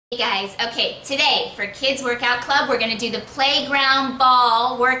Hey guys, okay, today for Kids Workout Club, we're going to do the playground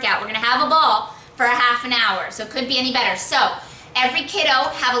ball workout. We're going to have a ball for a half an hour, so it couldn't be any better. So, every kiddo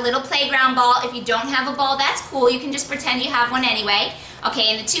have a little playground ball. If you don't have a ball, that's cool. You can just pretend you have one anyway.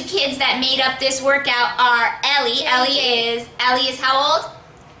 Okay, and the two kids that made up this workout are Ellie. Ellie is how old?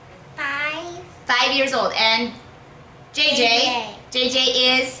 5. 5 years old. And JJ?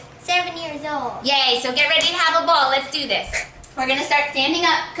 JJ is? 7 years old. Yay, so get ready to have a ball. Let's do this. We're going to start standing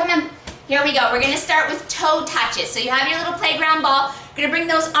up. Come on. Here we go. We're going to start with toe touches. So you have your little playground ball. We're going to bring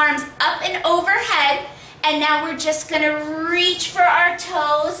those arms up and overhead. And now we're just going to reach for our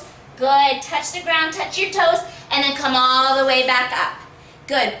toes. Good. Touch the ground. Touch your toes. And then come all the way back up.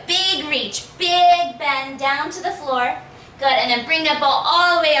 Good. Big reach. Big bend down to the floor. Good. And then bring that ball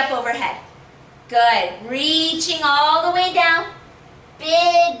all the way up overhead. Good. Reaching all the way down.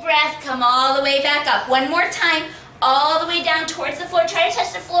 Big breath. Come all the way back up. One more time. All the way down towards the floor. Try to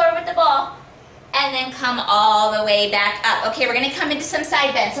touch the floor with the ball. And then come all the way back up. Okay, we're going to come into some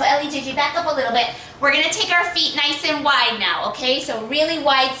side bends. So Ellie, JJ, back up a little bit. We're going to take our feet nice and wide now, okay? So really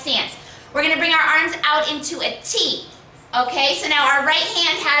wide stance. We're going to bring our arms out into a T. Okay, so now our right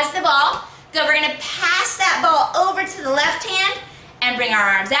hand has the ball. Good, we're going to pass that ball over to the left hand and bring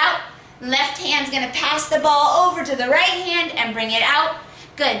our arms out. Left hand's going to pass the ball over to the right hand and bring it out.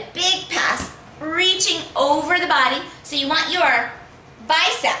 Good, big pass. Reaching over the body. So you want your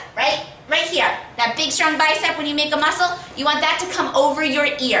bicep, right here. That big strong bicep when you make a muscle, you want that to come over your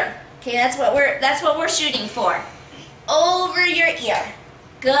ear. Okay, that's what we're shooting for. Over your ear.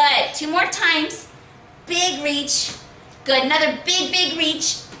 Good. 2 more times. Big reach. Good. Another big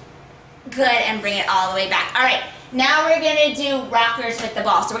reach. Good, and bring it all the way back. All right. Now we're going to do rockers with the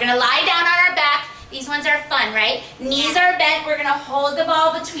ball. So we're going to lie down on our back. These ones are fun, right? Knees are bent. We're going to hold the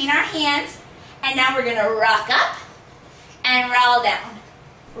ball between our hands. And now we're going to rock up and roll down.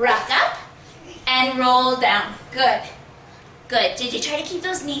 Rock up and roll down. Good. Good. Did you try to keep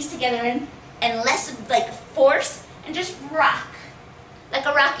those knees together and less like force and just rock like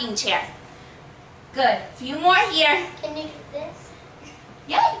a rocking chair. Good. A few more here. Can you do this?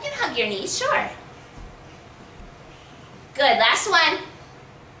 Yeah, you can hug your knees, sure. Good. Last one.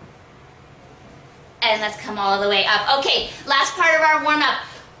 And let's come all the way up. Okay, last part of our warm-up.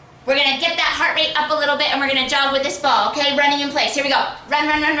 We're going to get that heart rate up a little bit and we're going to jog with this ball, okay? Running in place. Here we go. Run,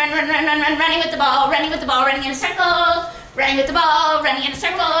 running with the ball, running in a circle, running with the ball, running in a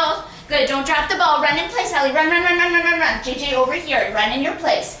circle. Good, don't drop the ball. Run in place, Ellie. Run. JJ, over here. Run in your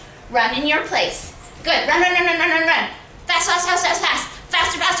place. Run in your place. Good, run. Fast. Faster, running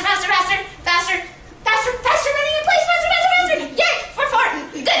in place. Faster. Yeah, for 4.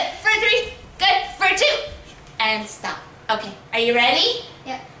 Good, for 3. Good, for 2. And stop. Okay, are you ready?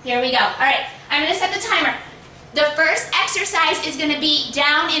 Yep. Here we go. All right, I'm going to set the timer. The first exercise is going to be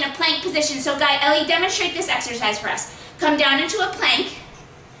down in a plank position. So, Ellie, demonstrate this exercise for us. Come down into a plank.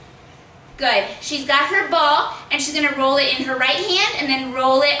 Good. She's got her ball, and she's going to roll it in her right hand and then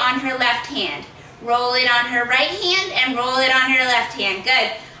roll it on her left hand. Roll it on her right hand and roll it on her left hand.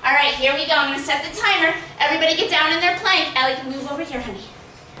 Good. All right, here we go. I'm going to set the timer. Everybody get down in their plank. Ellie, can move over here, honey.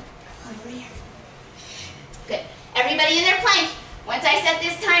 Over here. Good. Everybody in their plank. Once I set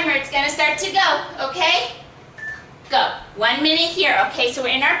this timer, it's going to start to go, okay? Go. 1 minute here. Okay, so we're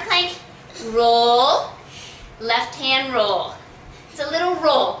in our plank. Roll. Left hand roll. It's a little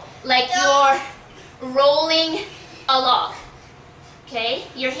roll, like you're rolling a log. Okay?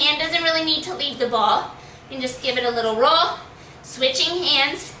 Your hand doesn't really need to leave the ball. You can just give it a little roll. Switching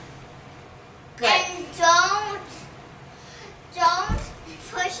hands. Good. And don't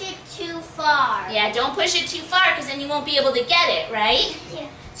push it too far. Yeah, don't push it too far because then you won't be able to get it, right? Yeah.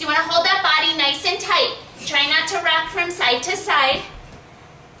 So you want to hold that body nice and tight. Try not to rock from side to side.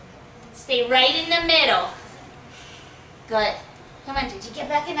 Stay right in the middle. Good. Come on, did you get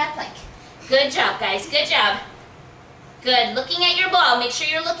back in that plank? Good job, guys. Good job. Good. Looking at your ball. Make sure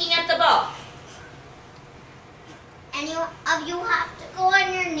you're looking at the ball. And you have to go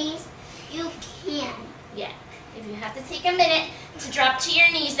on your knees. You can. Yeah. If you have to take a minute to drop to your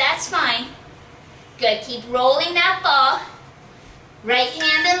knees, that's fine. Good. Keep rolling that ball. Right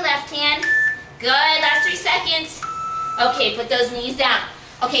hand and left hand. Good. Last 3 seconds. Okay, put those knees down.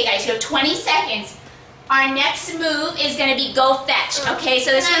 Okay, guys, you have 20 seconds. Our next move is going to be go fetch. Okay,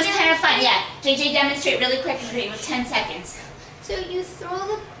 so this one's kind of fun. Yeah. JJ, demonstrate really quick for you with 10 seconds. So you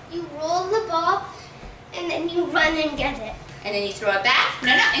roll the ball, and then you run and get it. And then you throw it back.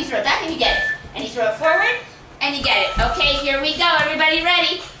 No, you throw it back and you get it. And you throw it forward. And you get it. Okay, here we go. Everybody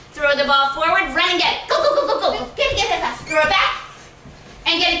ready? Throw the ball forward, run and get it. Go. Get it fast. Throw it back.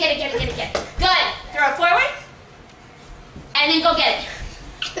 And get it. Good. Throw it forward. And then go get it.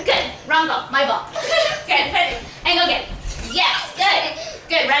 Good. wrong ball. My ball. Good, put it. And go get it. Yes, good.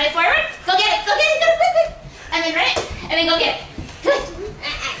 Good, run it forward. Go get it, go get it, go quick, quick. And then run it, and then go get it. Good.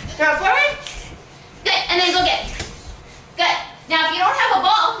 Throw it forward. Good, and then go get it. Good. Now if you don't have a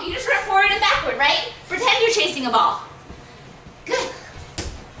ball, you just run forward and backward, right? Pretend you're chasing a ball. Good.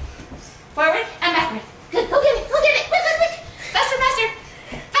 Forward and backward. Good, go get it, quick, quick, quick. Faster, faster.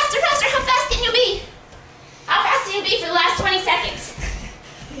 Faster, faster, how fast can you be? How fast can you be for the last 20 seconds?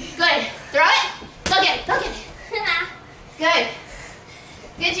 Good. Throw it. Go get it, go get it. Good.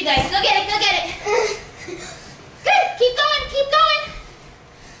 Good, you guys. Go get it, go get it. Good. Keep going, keep going.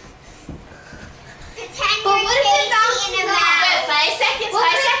 Pretend But you're what if it bounces chasing a off? mouse. Good. 5 seconds, 5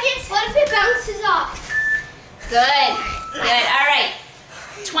 seconds. What if it bounces off? Good. Good. All right.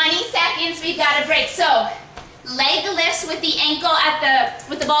 20 seconds. We've got a break. So, leg lifts with the ankle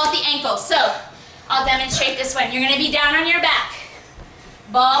with the ball at the ankle. So, I'll demonstrate this one. You're going to be down on your back.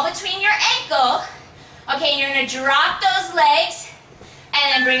 Ball between your ankle. Okay, you're going to drop those legs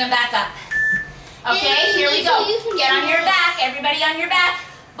and then bring them back up. Okay, here we go. Get on your back. Everybody on your back.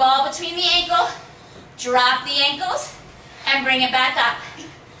 Ball between the ankle. Drop the ankles and bring it back up.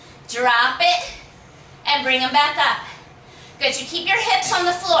 Drop it and bring them back up. Good, so keep your hips on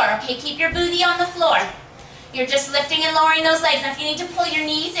the floor, okay? Keep your booty on the floor. You're just lifting and lowering those legs. Now if you need to pull your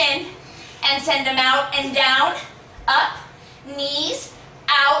knees in and send them out and down, up, knees,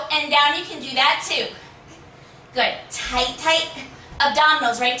 out and down, you can do that too. Good, tight, tight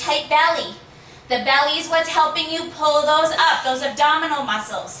abdominals, right? Tight belly. The belly is what's helping you pull those up, those abdominal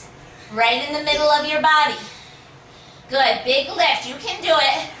muscles, right in the middle of your body. Good, big lift, you can do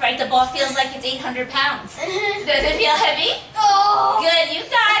it. Right, the ball feels like it's 800 pounds. Does it feel heavy? Oh. Good, you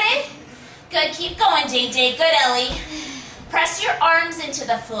got it. Good, keep going, JJ. Good, Ellie. Press your arms into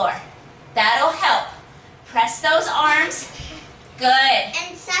the floor. That'll help. Press those arms. Good.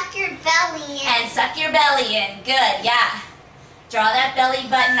 And suck your belly in. And suck your belly in. Good, yeah. Draw that belly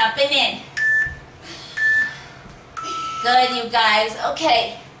button up and in. Good, you guys.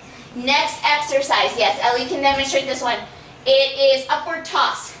 Okay. Next exercise. Yes, Ellie can demonstrate this one. It is upward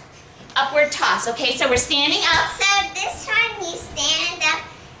toss. Upward toss. Okay, so we're standing up. So this time you stand up,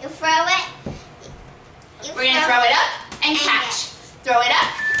 you throw it. We're going to throw it up and catch. Throw it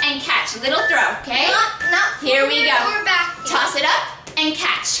up and catch. Little throw, okay? Not Here we go. Or back. Toss it up and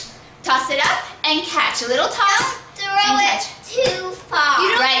catch. Toss it up and catch. A little toss Don't and throw it catch. too far.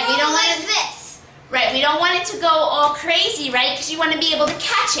 Right, we don't want like it this. Right, we don't want it to go all crazy, right? Because you want to be able to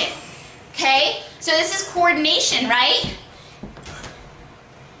catch it. Okay? So this is coordination, right?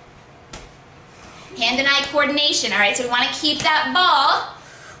 Hand and eye coordination, all right? So we want to keep that ball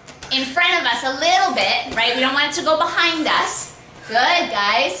in front of us a little bit, right? We don't want it to go behind us. Good,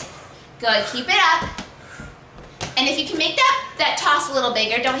 guys. Good, keep it up. And if you can make that toss a little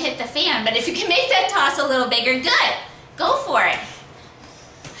bigger, don't hit the fan, but if you can make that toss a little bigger, good. Go for it.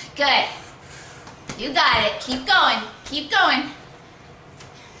 Good. You got it. Keep going. Keep going.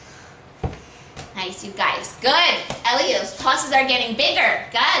 Nice, you guys. Good. Ellie, those tosses are getting bigger.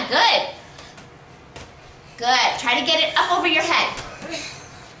 Good, good. Good. Try to get it up over your head.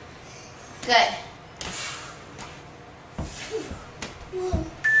 Good.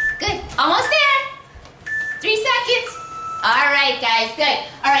 Good. Almost there. 3 seconds. All right, guys. Good.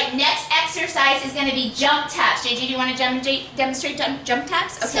 All right, next exercise is going to be jump taps. JJ, do you want to demonstrate jump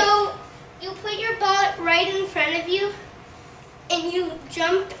taps? Okay. So you put your ball right in front of you, and you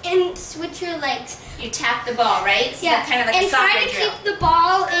jump and switch your legs. You tap the ball, right? So Yeah. kind of like and a soccer try to drill. keep the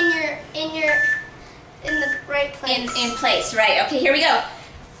ball in the right place. In place, right. Okay, here we go.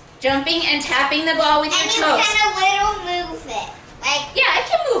 Jumping and tapping the ball with your toes. And you kind of little move it. Like, yeah, I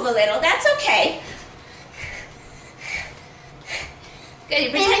can move a little. That's okay.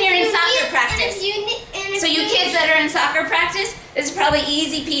 Good. Pretend you're in soccer practice. So you kids that are in soccer practice, this is probably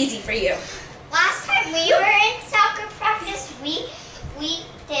easy peasy for you. Last time we were in soccer practice, we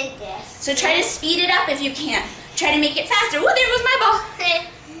did this. So try to speed it up if you can. Try to make it faster. Oh, there goes my ball.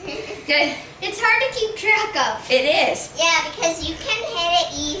 Good. It's hard to keep track of. It is. Yeah, because you can hit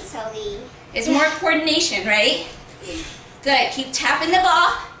it easily. It's more coordination, right? Good. Keep tapping the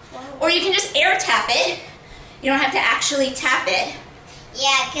ball. Or you can just air tap it. You don't have to actually tap it.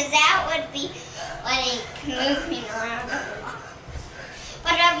 Yeah, because that would be like moving around.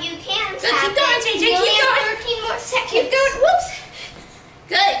 But if you can Good. tap Keep going, JJ. Keep going. 13 more seconds. Keep going. Whoops.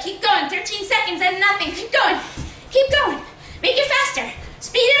 Good. Keep going. 13 seconds. That's nothing. Keep going. Keep going. Make it faster.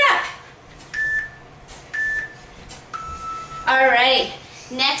 Speed it up. All right.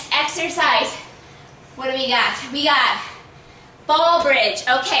 Next exercise. What do we got? We got ball bridge.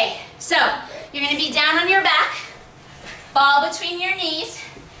 Okay. So you're going to be down on your back. Ball between your knees.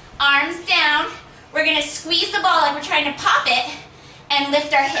 arms down. We're gonna squeeze the ball like we're trying to pop it and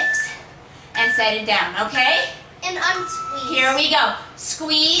lift our hips and set it down, okay? And unsqueeze. Here we go.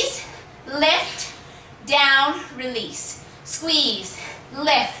 Squeeze, lift, down, release. Squeeze,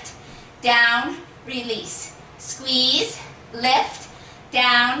 lift, down, release. Squeeze, lift,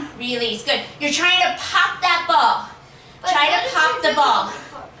 down, release. Good. You're trying to pop that ball. Try to pop the ball.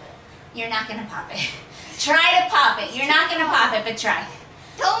 You're not going to pop it. Try to pop it. You're not going to pop it, but try.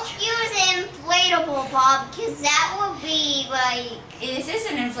 Don't use an inflatable ball because that will be like... This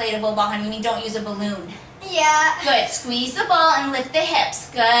is an inflatable ball, honey. You mean don't use a balloon. Yeah. Good. Squeeze the ball and lift the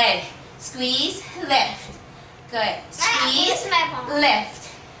hips. Good. Squeeze, lift. Good. Squeeze, lift.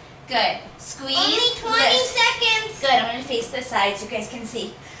 Good. Squeeze, only 20 lift. seconds. Good. I'm going to face the side so you guys can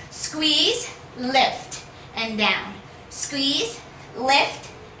see. Squeeze, lift, and down. Squeeze, lift,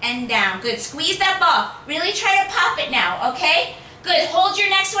 and down. Good. Squeeze that ball. Really try to pop it now, okay? Good. Hold your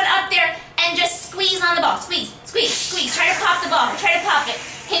next one up there and just squeeze on the ball. Squeeze, squeeze, squeeze. Try to pop the ball. Try to pop it.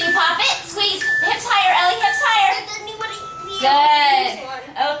 Can you pop it? Squeeze. Hips higher, Ellie. Hips higher. Good.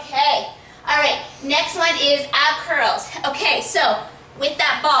 Okay. All right. Next one is ab curls. Okay, so with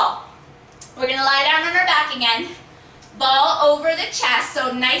that ball, we're going to lie down on our back again. Ball over the chest,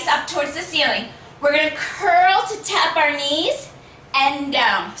 so nice up towards the ceiling. We're going to curl to tap our knees and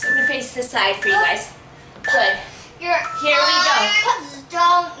down. So I'm going to face this side for you guys. Good. Your Here we go. arms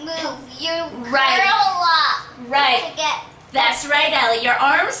don't move. You Right. curl up. Right. To get That's right, Ellie. Your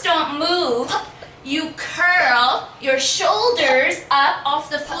arms don't move. You curl your shoulders up off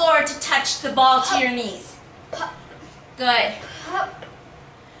the floor to touch the ball to your knees. Good.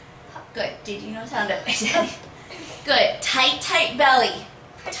 Good. Did you know sound of it? Good. Tight, tight belly.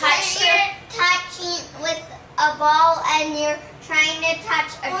 Touch Pretend you're touching with a ball and you're trying to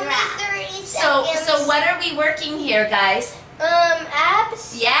touch a giraffe. 30 seconds. So what are we working here, guys?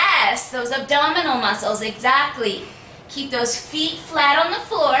 Abs? Yes, those abdominal muscles, exactly. Keep those feet flat on the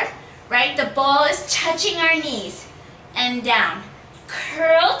floor, right? The ball is touching our knees and down.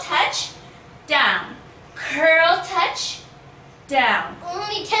 Curl, touch, down. Curl, touch, down.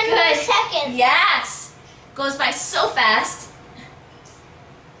 Only 10 more seconds. Yes. Goes by so fast.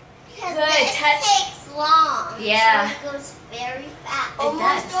 Because Good, this touch. takes long. Yeah. So it goes very fast. It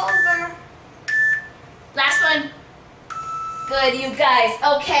Almost does. over. Last one. Good, you guys.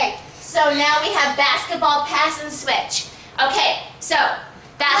 Okay, so now we have basketball pass and switch. Okay, so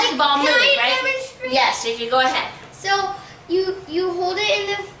basketball Can move, I right? demonstrate? Yes, JJ, go ahead. So you hold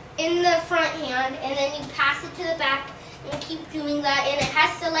it in the front hand and then you pass it to the back and keep doing that and it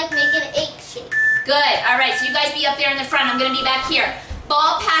has to like make an egg shape. Good. All right, so you guys be up there in the front. I'm going to be back here.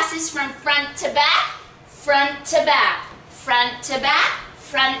 Ball passes from front to back, front to back, front to back,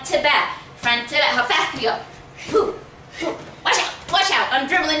 front to back, front to back. How fast can you go? Boom, boom. Watch out, watch out. I'm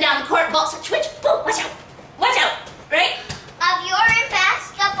dribbling down the court. Ball switch, boom, watch out, watch out. Right? If you're in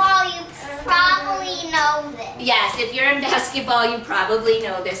basketball, you probably know this. Yes, if you're in basketball, you probably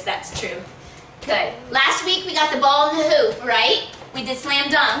know this. That's true. Good. Last week we got the ball in the hoop, right? We did slam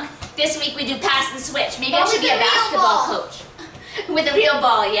dunk. This week we do pass and switch. Maybe I should be a basketball coach. With a real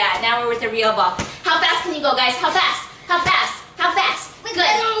ball, yeah. Now we're with the real ball. How fast can you go, guys? How fast? How fast? How fast? With Good.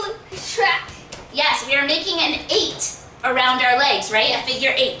 little track. Yes, we are making an 8 around our legs, right? A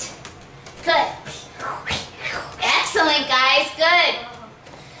figure 8. Good. Excellent, guys. Good.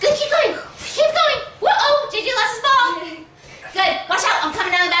 Good. Keep going. Keep going. Whoa! JJ lost his ball. Good. Watch out. I'm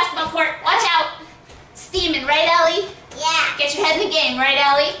coming down the basketball court. Watch out. Steaming, right, Ellie? Yeah. Get your head in the game, right,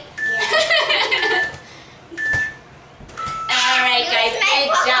 Ellie? Yeah. All right, guys.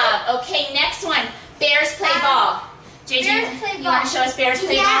 Good job. Okay, next one. Bears play ball. JJ, Bears play you ball. want to show us bears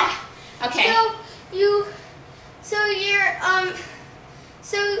play ball? Okay.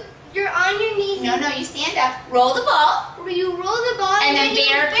 So you're on your knees. No, you stand up. Roll the ball. You roll the ball And then you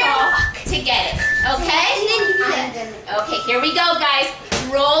bear crawl to get it. Okay? And then you do that. Okay, here we go, guys.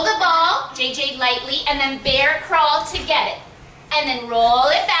 Roll the ball, JJ lightly, and then bear crawl to get it. And then roll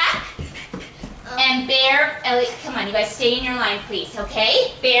it back. And bear, Ellie, come on, you guys stay in your line, please,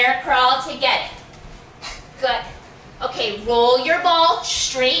 okay? Bear crawl to get it. Good. Okay, roll your ball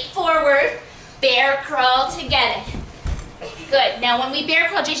straight forward. Bear crawl to get it. Good. Now when we bear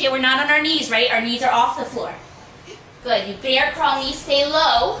crawl, JJ, we're not on our knees, right? Our knees are off the floor. Good. You bear crawl, knees stay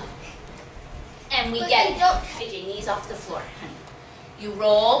low. And we get it. JJ, knees off the floor, honey. You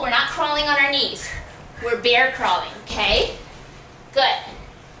roll. We're not crawling on our knees. We're bear crawling, okay? Good.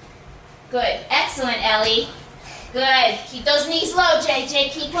 Good. Excellent, Ellie. Good. Keep those knees low,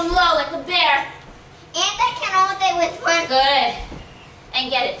 JJ. Keep them low like a bear. And I can hold it with one. Good. And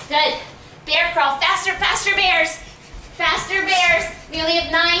get it. Good. Bear crawl. Faster, faster, bears. Faster bears. We only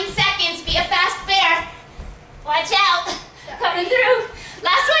have 9 seconds. Be a fast bear. Watch out. Coming through.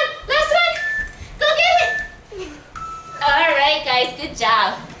 Last one. Last one. Go get it. All right, guys. Good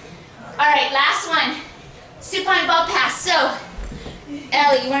job. All right, last one. Supine ball pass. So,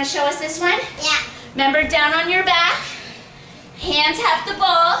 Ellie, you want to show us this one? Yeah. Remember, down on your back. Hands have the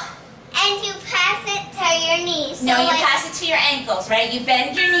ball. And you pass it to your knees. No, you pass it to your ankles, right? You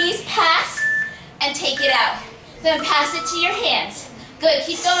bend your knees, pass, and take it out. Then pass it to your hands. Good,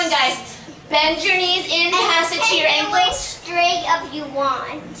 keep going, guys. Bend your knees in, pass it to your ankles. Straight up you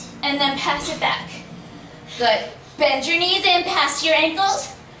want. And then pass it back. Good. Bend your knees in, pass to your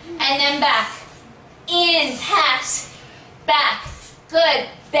ankles, and then back. In, pass, back. Good.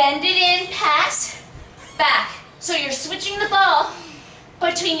 Bend it in, pass, back. So you're switching the ball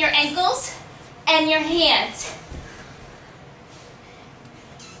between your ankles and your hands.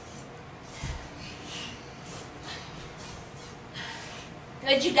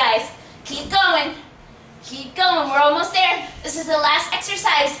 Good, you guys. Keep going. Keep going. We're almost there. This is the last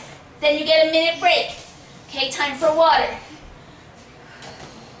exercise. Then you get a minute break. Okay, time for water.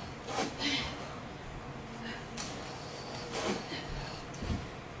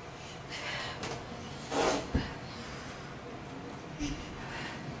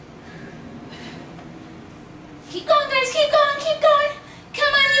 Keep going, guys. Keep going. Keep going.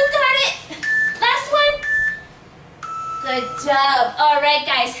 Come on, you got it. Last one. Good job. All right,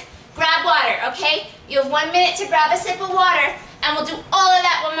 guys. Grab water, okay? You have 1 minute to grab a sip of water, and we'll do all of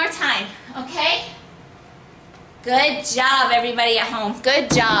that one more time, okay? Good job, everybody at home. Good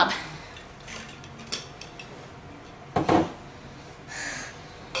job.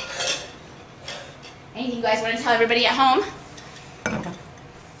 Anything you guys want to tell everybody at home?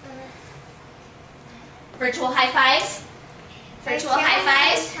 Virtual high fives? Virtual high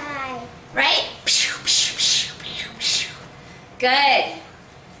fives? Right? Good.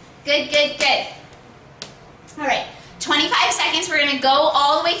 Good, good, good. All right, 25 seconds. We're going to go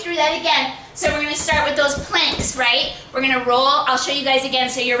all the way through that again. So we're going to start with those planks, right? We're going to roll. I'll show you guys again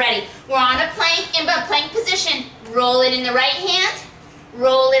so you're ready. We're on a plank, in a plank position. Roll it in the right hand.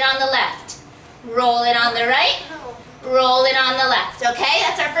 Roll it on the left. Roll it on the right. Roll it on the left, okay?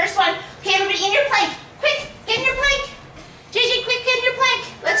 That's our first one. Okay, everybody in your plank. Quick, get in your plank. JJ, quick, get in your plank.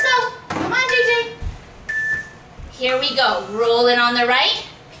 Let's go. Come on, JJ. Here we go. Roll it on the right.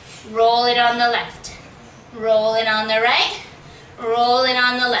 Roll it on the left. Roll it on the right. Roll it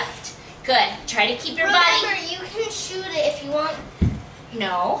on the left. Good. Try to keep your body. Remember, you can shoot it if you want.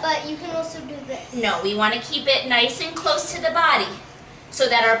 No. But you can also do this. No, we want to keep it nice and close to the body so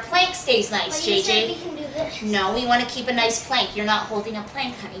that our plank stays nice, but you JJ. said we can do this. No, we want to keep a nice plank. You're not holding a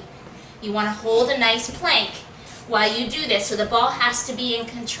plank, honey. You want to hold a nice plank while you do this, so the ball has to be in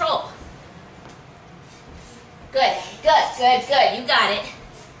control. Good, good, good, good. You got it.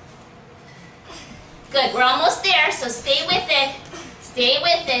 Good, we're almost there, so stay with it. Stay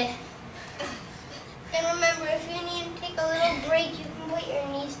with it. And remember, if you need to take a little break, you can put your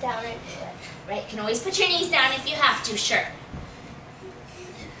knees down and do it. Right, you can always put your knees down if you have to, sure.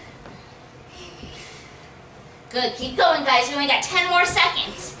 Good, keep going, guys. We only got 10 more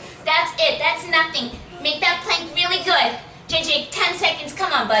seconds. That's it, that's nothing. Make that plank really good. JJ, 10 seconds,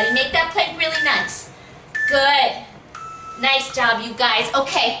 come on, buddy. Make that plank really nice. Good. Nice job, you guys.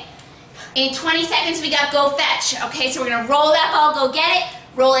 Okay, in 20 seconds, we got go fetch. Okay, so we're gonna roll that ball, go get it.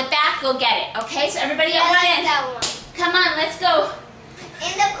 Roll it back, go get it. Okay, so everybody at one end. That one. Come on, let's go.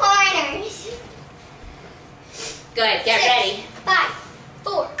 In the corners. Good, get 6, ready. 5,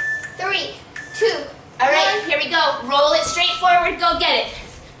 4, 3, 2. All right, here we go. Roll it straight forward, go get it.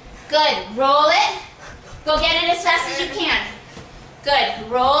 Good, roll it. Go get it as fast as you can.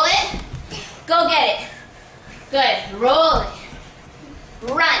 Good, roll it. Go get it. Good, roll it.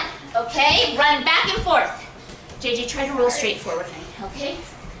 Run, okay? Run back and forth. JJ, try to roll straight forward, okay?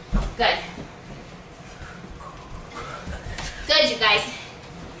 Good. Good, you guys.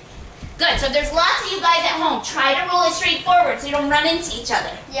 Good, so there's lots of you guys at home. Try to roll it straight forward so you don't run into each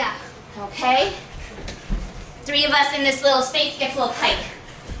other. Yeah. Okay? 3 of us in this little space gets a little tight.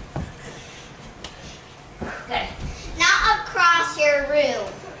 Good. Not across your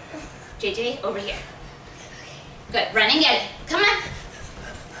room. JJ, over here. Good, run and get it. Come on.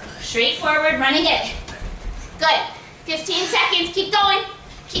 Straight forward, run and get it. Good. 15 seconds, keep going.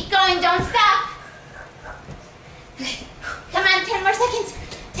 Keep going, don't stop. Good. Come on, 10 more seconds.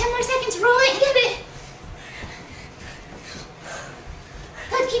 10 more seconds, roll it and get it.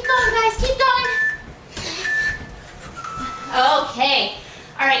 Good, keep going, guys, keep going. Okay.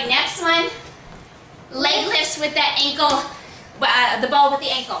 All right, next one. Leg lifts with that ankle, the ball with the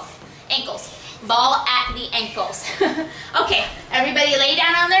ankles. Ball at the ankles. Okay, everybody lay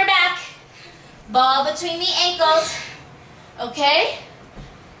down on their back. Ball between the ankles. Okay?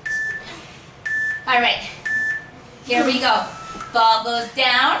 All right, here we go. Ball goes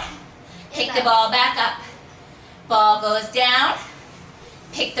down, pick the ball back up. Ball goes down,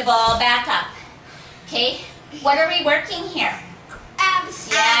 pick the ball back up. Okay, what are we working here? Abs.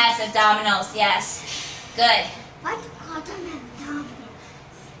 Yes, abdominals, yes. Good. Why do you call them abdominals?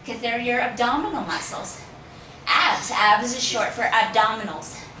 Because they're your abdominal muscles. Abs. Abs is short for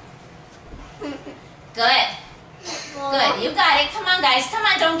abdominals. Good. Good. You got it. Come on, guys. Come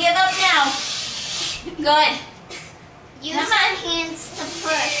on. Don't give up now. Good. Use Come your on. hands to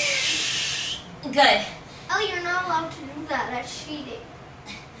push. Good. Oh, you're not allowed to do that. That's cheating.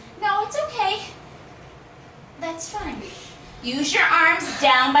 No, it's okay. That's fine. Use your arms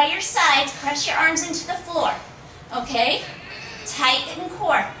down by your sides. Press your arms into the floor. Okay? Tighten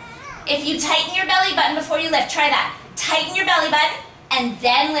core. If you tighten your belly button before you lift, try that. Tighten your belly button and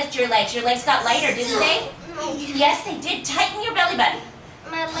then lift your legs. Your legs got lighter, didn't they? Yes, they did. Tighten your belly button.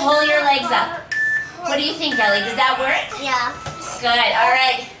 Pull your legs up. What do you think, Ellie? Does that work? Yeah. Good. All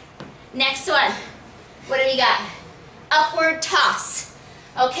right. Next one. What do we got? Upward toss.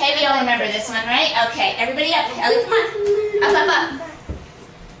 Okay, we all remember this one, right? Okay, everybody up. Ellie, come on. Up, up, up.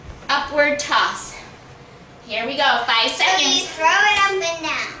 Upward toss. Here we go. 5 So you seconds. throw it up and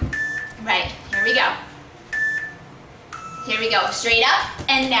down. Right. Here we go. Here we go. Straight up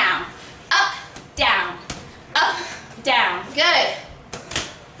and down. Up, down. Up, down. Good.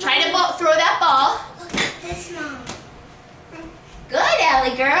 Try to throw that ball. Look at this, Mom. Good,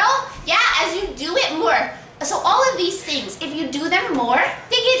 Ellie girl. Yeah, as you do it more. So all of these things, if you do them more,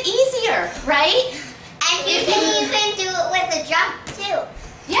 they get easier, right? And you can even do it with a jump, too.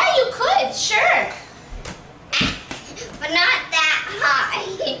 Yeah, you could, sure. But not that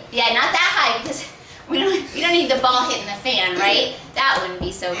high. Yeah, not that high because we don't need the ball hitting the fan, right? That wouldn't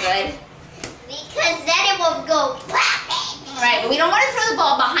be so good. Because then it will go clapping. Right, but we don't want to throw the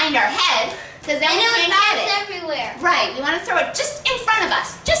ball behind our head because then And we it will can't get bounce it. everywhere. Right, we want to throw it just in front of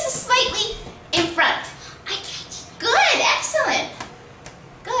us, just slightly in front. I catch it. Good, excellent.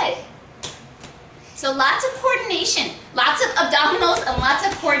 Good. So lots of coordination, lots of abdominals and lots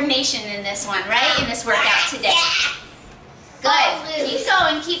of coordination in this one, right? In this workout today. Good. Keep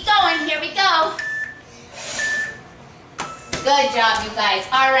going, keep going. Here we go. Good job, you guys.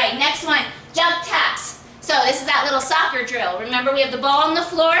 All right, next one, jump taps. So this is that little soccer drill. Remember, we have the ball on the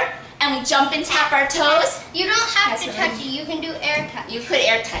floor and we jump and tap our toes. You don't have That's to what touch I it. mean. You can do air touch. You could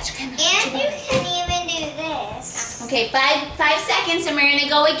air touch. Come on. And you can even do this. Okay, five seconds and we're gonna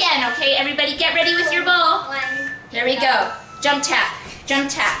go again, okay? Everybody get ready with your ball. One. Here we go. Jump tap, jump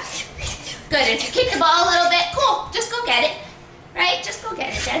tap. Good, if you kick the ball a little bit, cool, just go get it. Right, just go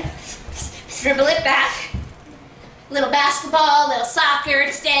get it then. Dribble it back. Little basketball, little soccer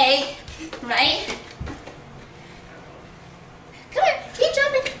to stay, right? Come on, keep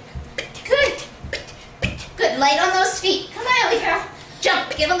jumping. Good. Good, light on those feet. Come on, Ellie girl.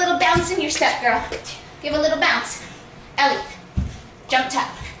 Jump, give a little bounce in your step, girl. Give a little bounce. Ellie, jump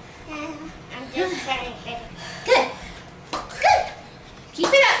tap. I'm just trying to get it. Good. Good. Keep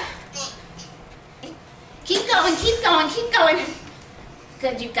it up. Keep going, keep going, keep going.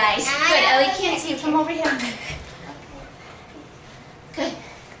 Good, you guys. Good, Ellie can't see you. Come over here. Good.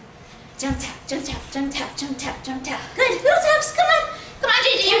 Jump tap, jump tap, jump tap, jump tap, jump tap. Good. Little taps. Come on. Come on,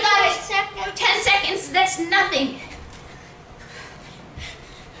 JJ. You got it. 10 seconds. That's nothing.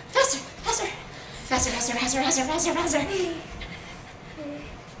 Faster, faster. Faster, faster, faster, faster, faster, faster.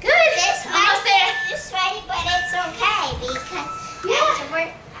 Good. Almost there. You're sweaty, but it's okay because Yeah. it's a work.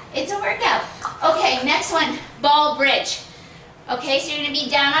 It's a workout. Okay, next one. Ball bridge. Okay, so you're going to be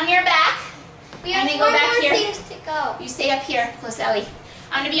down on your back. We I'm have gonna go 4 back more here. things to go. You stay up here, close to Ellie.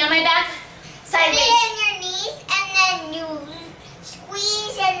 I'm going to be on my back. Put Sideways. it in your knees and then you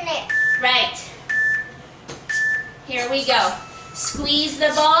squeeze and lift. Right. Here we go. Squeeze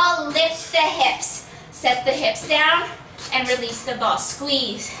the ball, lift the hips. Set the hips down and release the ball.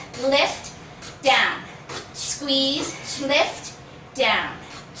 Squeeze, lift, down. Squeeze, lift, down.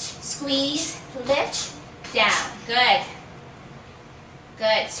 Squeeze, lift, down. Good.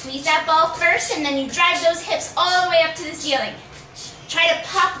 Good. Squeeze that ball first and then you drive those hips all the way up to the ceiling. Try to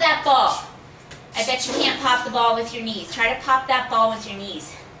pop that ball. I bet you can't pop the ball with your knees. Try to pop that ball with your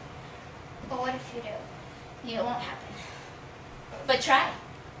knees. But what if you do? It won't happen. But try.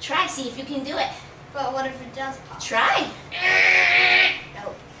 Try, see if you can do it. But what if it does pop? Try.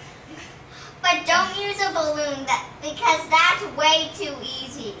 Nope. But don't use a balloon because that's way too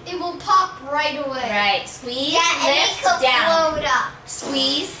easy. It will pop right away. Right. Squeeze, Yeah, and it lift, could down. float up.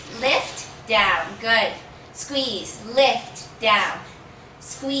 Squeeze, lift, down. Good. Squeeze, lift, down.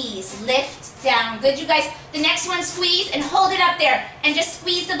 Squeeze, lift, down. Good, you guys. The next one, squeeze and hold it up there. And just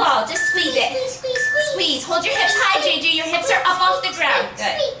squeeze the ball. Just squeeze it. Squeeze, squeeze, squeeze. Squeeze. Hold your hips high, JJ. Your hips are up off the ground.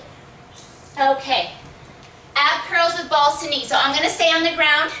 Good. Okay. Ab curls with balls to knees. So I'm going to stay on the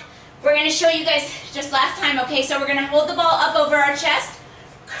ground. We're going to show you guys just last time, okay? So we're going to hold the ball up over our chest.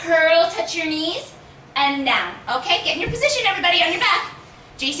 Curl, touch your knees, and down. Okay, get in your position, everybody, on your back.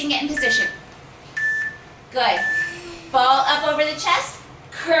 Jason, get in position. Good. Ball up over the chest.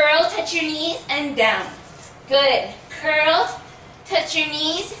 Curl, touch your knees, and down. Good. Curl, touch your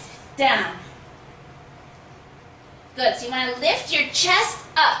knees, down. Good. So you want to lift your chest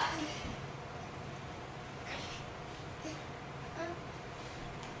up.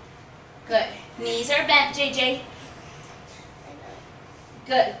 Good. Knees are bent, JJ.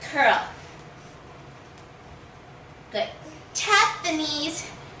 Good. Curl. Good. Tap the knees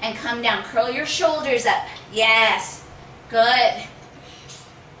and come down. Curl your shoulders up. Yes. Good.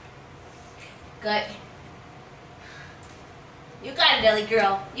 Good. You got it, Ellie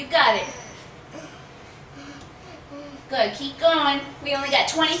girl. You got it. Good. Keep going. We only got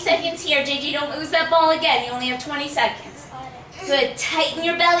 20 seconds here. JJ, don't lose that ball again. You only have 20 seconds. Good. Tighten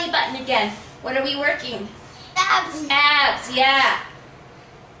your belly button again. What are we working? Abs. Abs, yeah.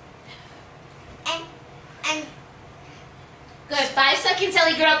 And Good. 5 seconds,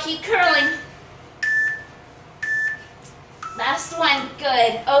 Ellie girl. Keep curling. Last one.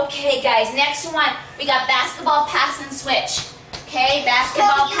 Good. Okay, guys. Next one. We got basketball pass and switch. Okay,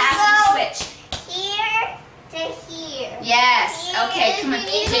 basketball So pass and switch. here to here. Yes. Okay, come on.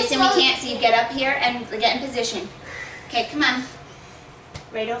 Here. Jason, we can't see you. Get up here and get in position. Okay, come on.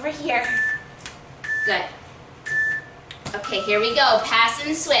 Right over here. Good. Okay, here we go. Pass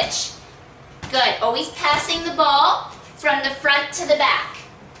and switch. Good. Always passing the ball from the front to the back.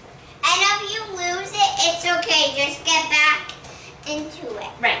 And if you lose it, it's okay. Just get back into it.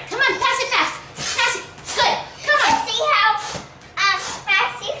 Right. Come on. Pass it fast. Pass it. Good. Come on. See how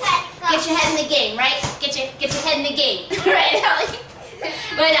fast you can go. Get your head in the game, right? Get your head in the game. Right, Ellie?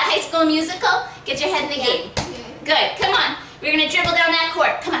 With a High School Musical, get your head in the game. Good. Come on. We're going to dribble down that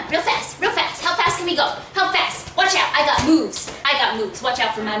court. Come on. Real fast. Real fast. How fast can we go? How fast? Watch out. I got moves. I got moves. Watch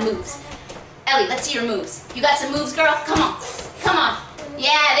out for my moves. Ellie, let's see your moves. You got some moves, girl? Come on. Come on.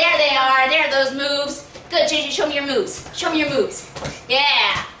 Yeah, there they are. There are those moves. Good, JJ, show me your moves. Show me your moves.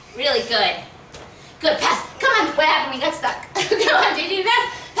 Yeah, really good. Good, pass. Come on. What happened? We got stuck. Come on, JJ,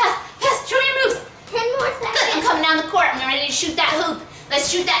 pass. Show me your moves. 10 more seconds. Good, I'm coming down the court. I'm ready to shoot that hoop. Let's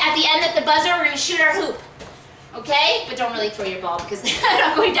shoot that at the end at the buzzer. We're going to shoot our hoop. Okay? But don't really throw your ball because I'm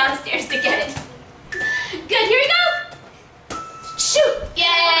not going downstairs to get it. Good, here we go. Shoot.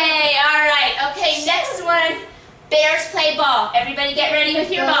 Yay. All right. Okay, next one. Bears play ball. Everybody get ready with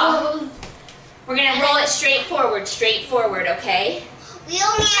your ball. We're going to roll it straight forward, okay? We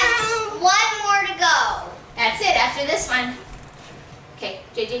only have one more to go. That's it, after this one. Okay,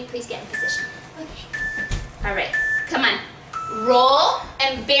 JJ, please get in position. Okay. All right, come on. Roll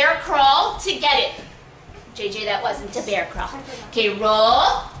and bear crawl to get it. JJ, that wasn't a bear crawl. Okay,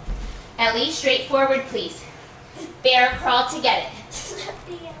 roll. Ellie, straight forward, please. Bear crawl to get it.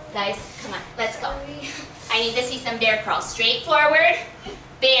 Guys, come on, let's go. I need to see some bear crawl. Straight forward,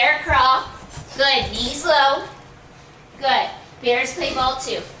 bear crawl. Good, knees low. Good. Bears play ball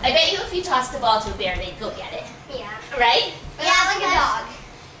too. I bet you if you toss the ball to a bear, they'd go get it. Yeah. Right? Yeah, like a dog.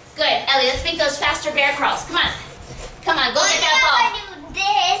 Good. Ellie, let's make those faster bear crawls. Come on. Come on, go get that ball. When I do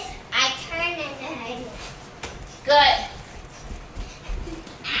this, I turn and Good.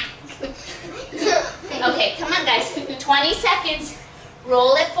 Okay, come on guys. 20 seconds.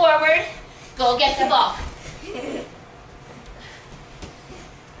 Roll it forward. Go get the ball.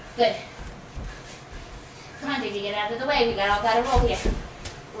 Good. Come on, JJ, get out of the way. We all got to roll here.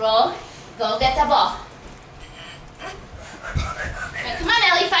 Roll. Go get the ball. Right, come on,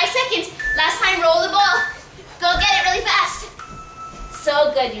 Ellie. 5 seconds. Last time, roll the ball. Go get it really fast.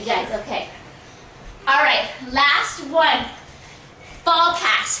 So good, you guys. Okay. All right. Last one. Ball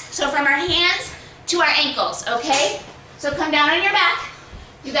pass. So from our hands to our ankles, okay? So come down on your back.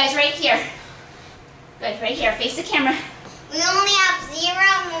 You guys right here. Good. Right here. Face the camera. we only have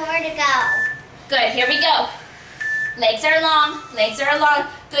 0 more to go. Good, here we go. Legs are long.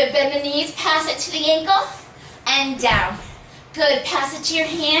 Good, bend the knees, pass it to the ankle, and down. Good, pass it to your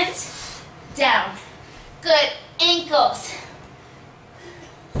hands, down. Good, ankles.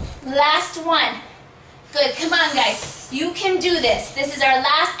 Last one. Good, come on guys. You can do this. This is our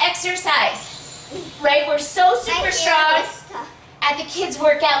last exercise. Right, we're so super strong at the Kids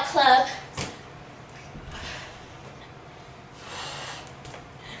Workout Club.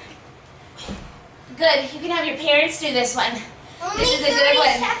 Good. You can have your parents do this one. Only This is a good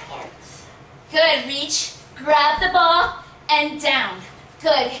one. seconds. Good. Reach, grab the ball, and down.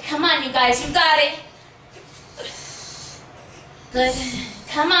 Good. Come on, you guys. You got it. Good.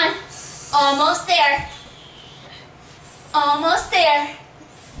 Come on. Almost there. Almost there.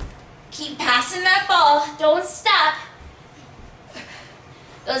 Keep passing that ball. Don't stop.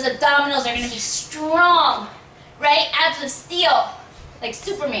 Those abdominals are going to be strong. Right? Abs of steel. Like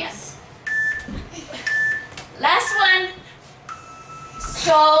Superman. Last one.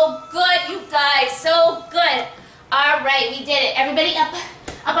 So good, you guys. So good. All right, we did it. Everybody up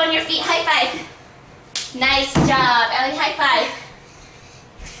on your feet. High five. Nice job. Ellie, high five.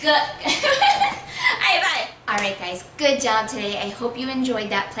 Good. High five. All right, guys. Good job today. I hope you enjoyed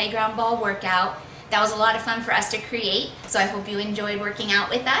that playground ball workout. That was a lot of fun for us to create. So I hope you enjoyed working out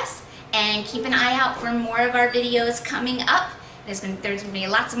with us. And keep an eye out for more of our videos coming up. There's going to be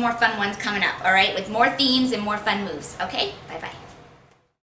lots of more fun ones coming up, all right? With more themes and more fun moves. Okay? Bye-bye.